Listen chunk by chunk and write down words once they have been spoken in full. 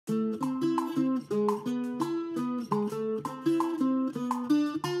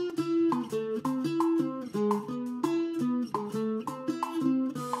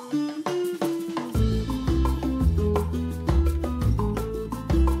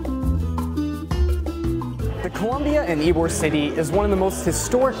The Columbia in Ybor City is one of the most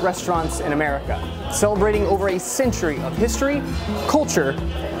historic restaurants in America, celebrating over a century of history, culture,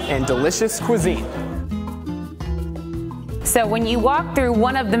 and delicious cuisine. So when you walk through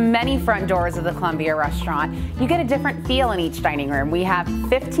one of the many front doors of the Columbia restaurant, you get a different feel in each dining room. We have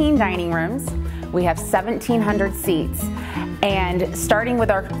 15 dining rooms, we have 1,700 seats, and starting with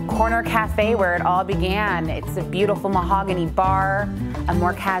our corner cafe where it all began, it's a beautiful mahogany bar, a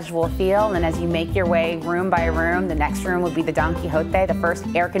more casual feel, and as you make your way room by room, the next room would be the Don Quixote, the first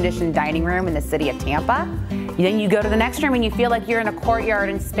air-conditioned dining room in the city of Tampa. Then you go to the next room and you feel like you're in a courtyard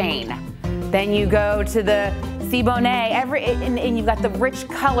in Spain. Then you go to the Cibonet, and you've got the rich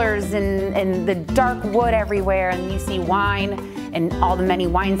colors and the dark wood everywhere, and you see wine and all the many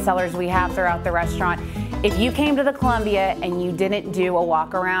wine cellars we have throughout the restaurant. If you came to the Columbia and you didn't do a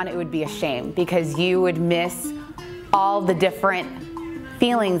walk around, it would be a shame because you would miss all the different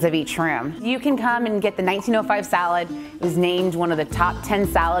feelings of each room. You can come and get the 1905 salad. It was named one of the top 10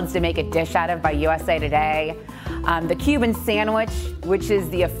 salads to make a dish out of by USA Today. The Cuban sandwich, which is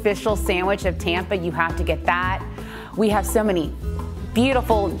the official sandwich of Tampa, you have to get that. We have so many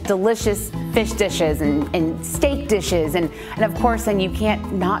beautiful, delicious fish dishes and steak dishes, and of course, then you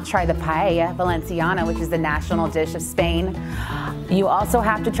can't not try the paella valenciana, which is the national dish of Spain. You also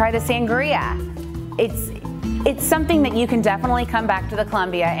have to try the sangria. It's something that you can definitely come back to the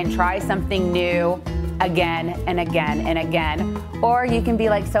Columbia and try something new again and again and again. Or you can be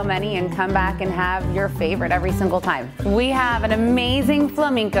like so many and come back and have your favorite every single time. We have an amazing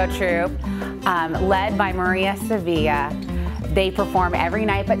flamenco troupe led by Maria Sevilla. They perform every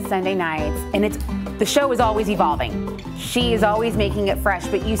night but Sunday nights, and the show is always evolving. She is always making it fresh,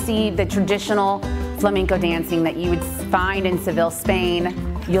 but you see the traditional flamenco dancing that you would find in Seville, Spain.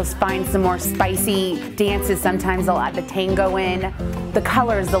 You'll find some more spicy dances. Sometimes they'll add the tango in. The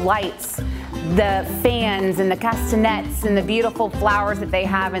colors, the lights, the fans and the castanets and the beautiful flowers that they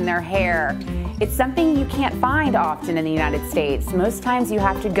have in their hair. It's something you can't find often in the United States. Most times you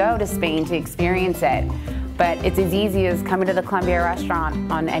have to go to Spain to experience it. But it's as easy as coming to the Columbia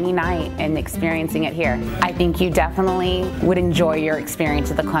restaurant on any night and experiencing it here. I think you definitely would enjoy your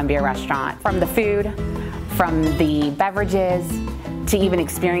experience at the Columbia restaurant. From the food, from the beverages, to even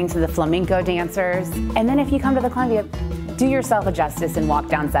experiencing the flamenco dancers. And then if you come to the Columbia, do yourself a justice and walk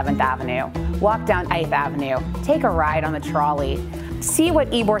down 7th Avenue, walk down 8th Avenue, take a ride on the trolley, see what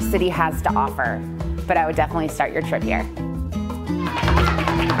Ybor City has to offer. But I would definitely start your trip here.